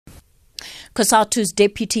Cosatu's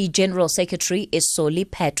Deputy General Secretary is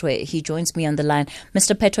Phetoe. He joins me on the line.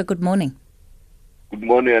 Mr. Phetoe, good morning. Good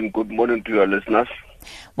morning and good morning to your listeners.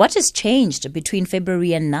 What has changed between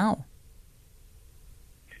February and now?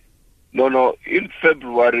 No. In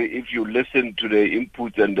February, if you listen to the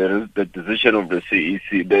inputs and the decision of the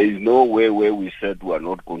CEC, there is no way where we said we are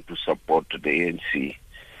not going to support the ANC.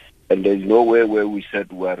 And there is no way where we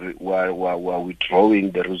said we are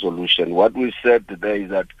withdrawing the resolution. What we said there is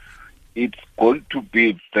that it's going to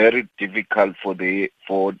be very difficult for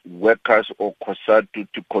workers or Cosatu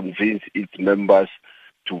to convince its members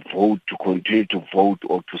to vote, to continue to vote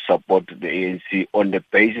or to support the ANC on the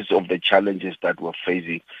basis of the challenges that we're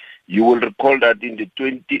facing. You will recall that in the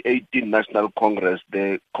 2018 National Congress,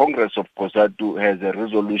 the Congress of Cosatu has a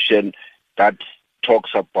resolution that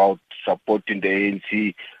talks about supporting the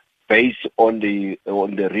ANC based on the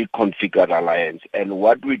reconfigured alliance. And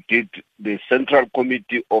what we did, the Central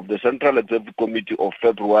Executive Committee of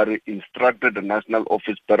February instructed the National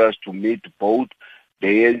Office bearers to meet both the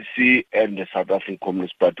ANC and the South African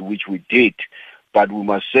Communist Party, which we did. But we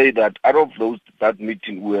must say that out of that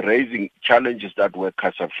meeting, we're raising challenges that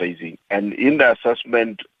workers are facing. And in the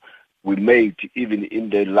assessment we made, even in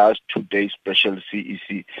the last 2 days special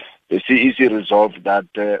CEC, the CEC resolved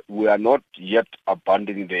that we are not yet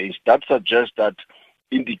abandoning the ANC. That suggests that,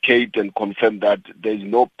 indicate and confirm that there's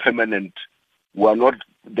no permanent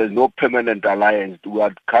alliance.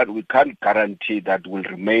 We can't guarantee that we'll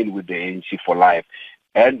remain with the ANC for life.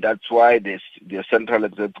 And that's why the Central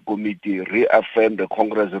Executive Committee reaffirmed the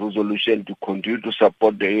Congress resolution to continue to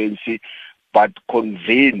support the ANC, but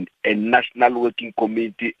convene a national working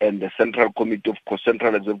committee and the Central Executive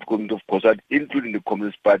Committee of COSAT, including the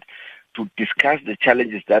Communist Party, to discuss the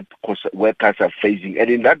challenges that workers are facing. And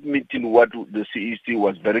in that meeting, what the CEC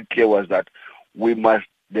was very clear was that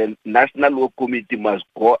the National Work Committee must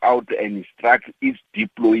go out and instruct its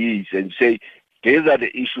employees and say, these are the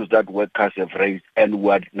issues that workers have raised, and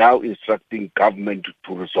we are now instructing government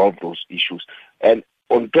to resolve those issues. And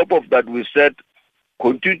on top of that, we said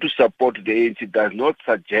continue to support the ANC does not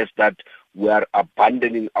suggest that we are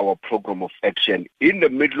abandoning our program of action. In the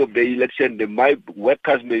middle of the election,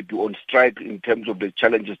 workers may be on strike in terms of the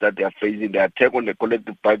challenges that they are facing, the attack on the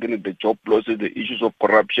collective bargaining, the job losses, the issues of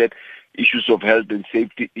corruption, issues of health and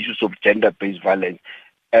safety, issues of gender-based violence.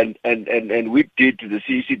 And the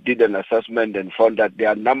CEC did an assessment and found that there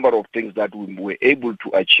are a number of things that we were able to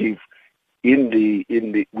achieve with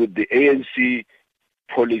the ANC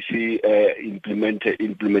policy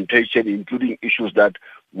implementation, including issues that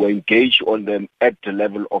were engaged on them at the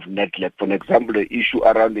level of NETLEC. For example, the issue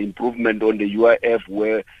around the improvement on the UIF,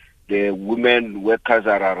 where the women workers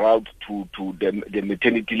are allowed to the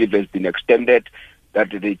maternity leave has been extended, that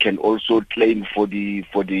they can also claim for the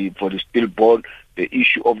stillborn, the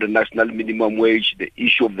issue of the national minimum wage, the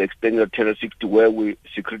issue of the extended Title 60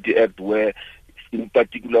 Security Act, where in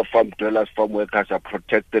particular farm dwellers, farm workers are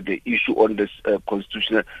protected, the issue on this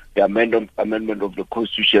constitutional, the amendment of the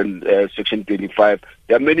Constitution, Section 25.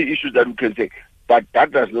 There are many issues that we can say, but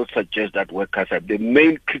that does not suggest that workers have. The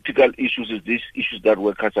main critical issues is these issues that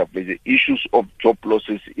workers have, the issues of job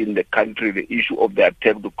losses in the country, the issue of the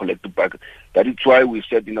attack on the collective bargaining. That is why we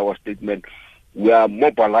said in our statement, we are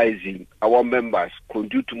mobilizing our members,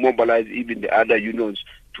 continue to mobilize even the other unions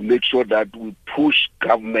to make sure that we push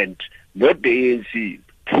government, not the ANC,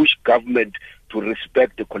 push government to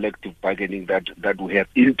respect the collective bargaining that we have,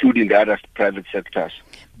 including the other private sectors.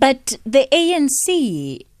 But the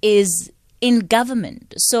ANC is in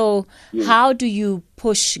government. So How do you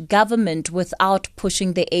push government without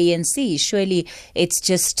pushing the ANC? Surely it's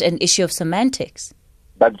just an issue of semantics.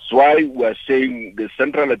 That's why we're saying the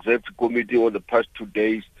Central Executive Committee over the past 2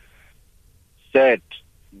 days said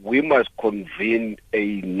we must convene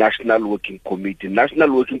a National Working Committee.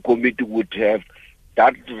 National Working Committee would have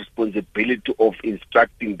that responsibility of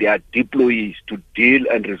instructing their employees to deal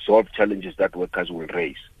and resolve challenges that workers will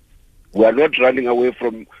raise. We are not running away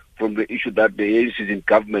from the issue that the ANC is in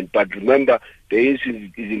government. But remember, the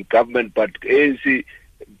ANC is in government, but ANC,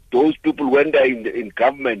 those people, when they're in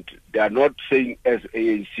government, they are not saying as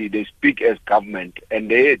ANC, they speak as government.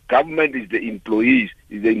 And the government is the employees,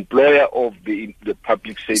 is the employer of the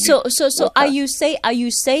public service. So are you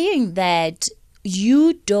saying that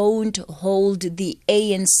you don't hold the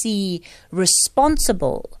ANC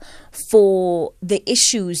responsible for the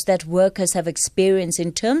issues that workers have experienced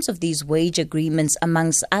in terms of these wage agreements,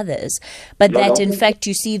 amongst others, but that in fact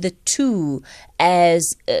you see the two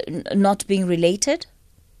as not being related?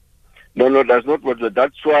 No, that's not what.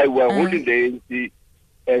 That's why we're holding the ANC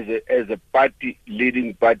as a party,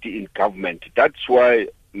 leading party in government. That's why,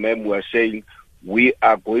 ma'am, we're saying we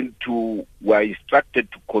are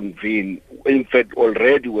instructed to convene. In fact,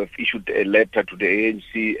 already we have issued a letter to the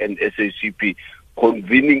ANC and SACP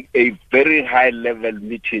convening a very high-level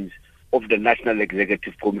meetings of the National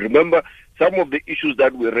Executive Committee. Remember, some of the issues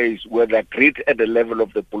that we raised were agreed at the level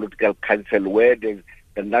of the political council, where there's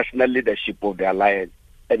the national leadership of the alliance.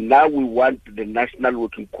 And now we want the National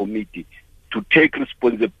Working Committee to take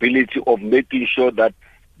responsibility of making sure that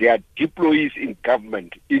there are deployees in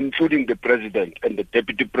government, including the president and the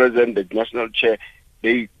deputy president, the national chair.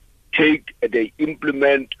 They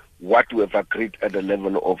implement what we have agreed at the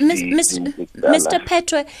level of Mr.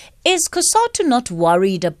 Phetoe, is Cosatu not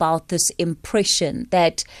worried about this impression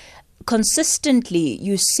that consistently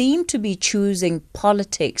you seem to be choosing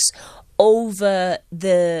politics over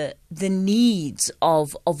the needs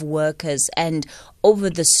of workers and over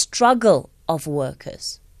the struggle of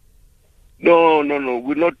workers? No,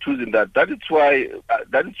 we're not choosing that. That is why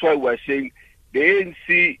we're saying the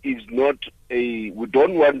ANC is not we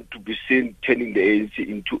don't want to be seen turning the ANC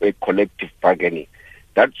into a collective bargaining.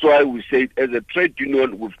 That's why we say, as a trade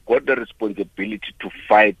union, we've got the responsibility to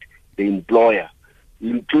fight the employer,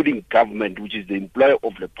 including government, which is the employer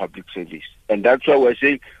of the public service. And that's why we're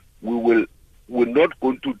saying we will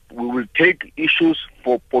take issues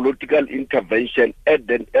for political intervention at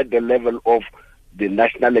the level of the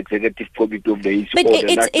National Executive Committee of the ANC. But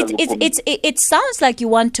it sounds like you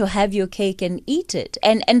want to have your cake and eat it.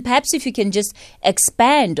 And perhaps if you can just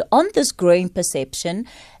expand on this growing perception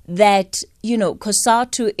that,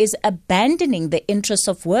 Cosatu is abandoning the interests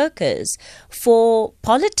of workers for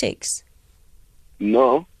politics.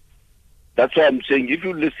 No. That's why I'm saying, if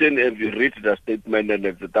you listen and you read the statement, and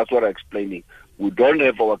that's what I'm explaining. We don't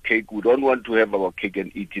have our cake. We don't want to have our cake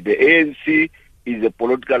and eat it. The ANC is a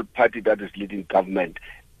political party that is leading government.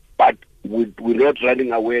 But we're not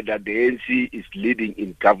running away that the ANC is leading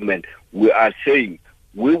in government. We are saying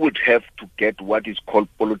we would have to get what is called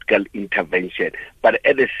political intervention. But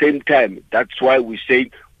at the same time, that's why we say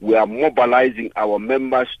we are mobilizing our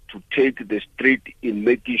members to take the street in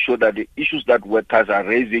making sure that the issues that workers are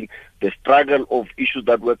raising, the struggle of issues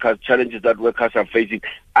that workers, challenges that workers are facing,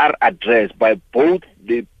 are addressed by both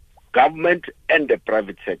the government and the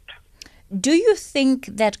private sector. Do you think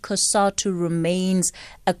that Cosatu remains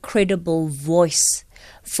a credible voice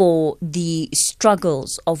for the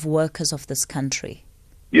struggles of workers of this country?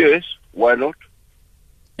 Yes, why not?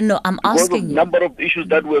 No, I'm asking. Because of the number of issues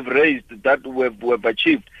that we've raised, that we've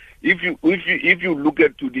achieved. If you look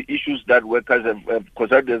at the issues that workers have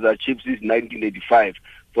Cosatu has achieved since 1985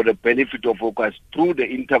 for the benefit of workers through the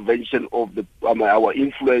intervention of our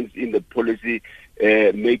influence in the policy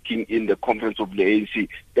making in the conference of the ANC.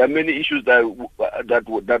 There are many issues that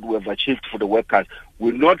we have achieved for the workers.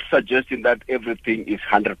 We're not suggesting that everything is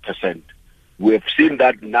 100%. We have seen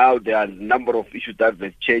that now there are a number of issues that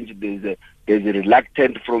have changed. There's a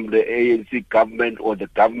reluctance from the ANC government or the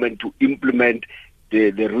government to implement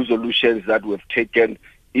the resolutions that we've taken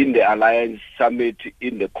in the Alliance Summit,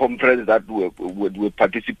 in the conference that we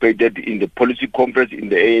participated in, the policy conference in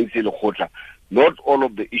the ANC Lekgotla. Not all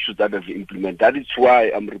of the issues that have been implemented. That is why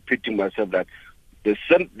I'm repeating myself that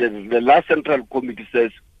the last Central Committee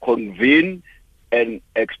says convene an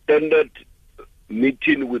extended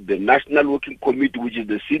meeting with the National Working Committee, which is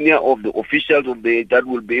the senior of the officials of that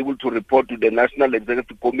will be able to report to the National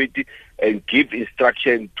Executive Committee and give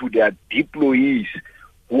instruction to their deployees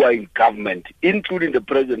who are in government, including the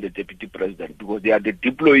president, the deputy president, because they are the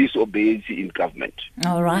deployees of the ANC in government.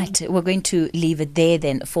 All right. We're going to leave it there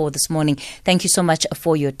then for this morning. Thank you so much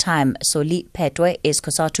for your time. Soli Phetoe is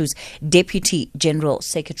Cosatu's Deputy General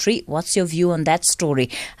Secretary. What's your view on that story?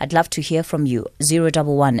 I'd love to hear from you.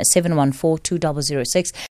 011 714 2006.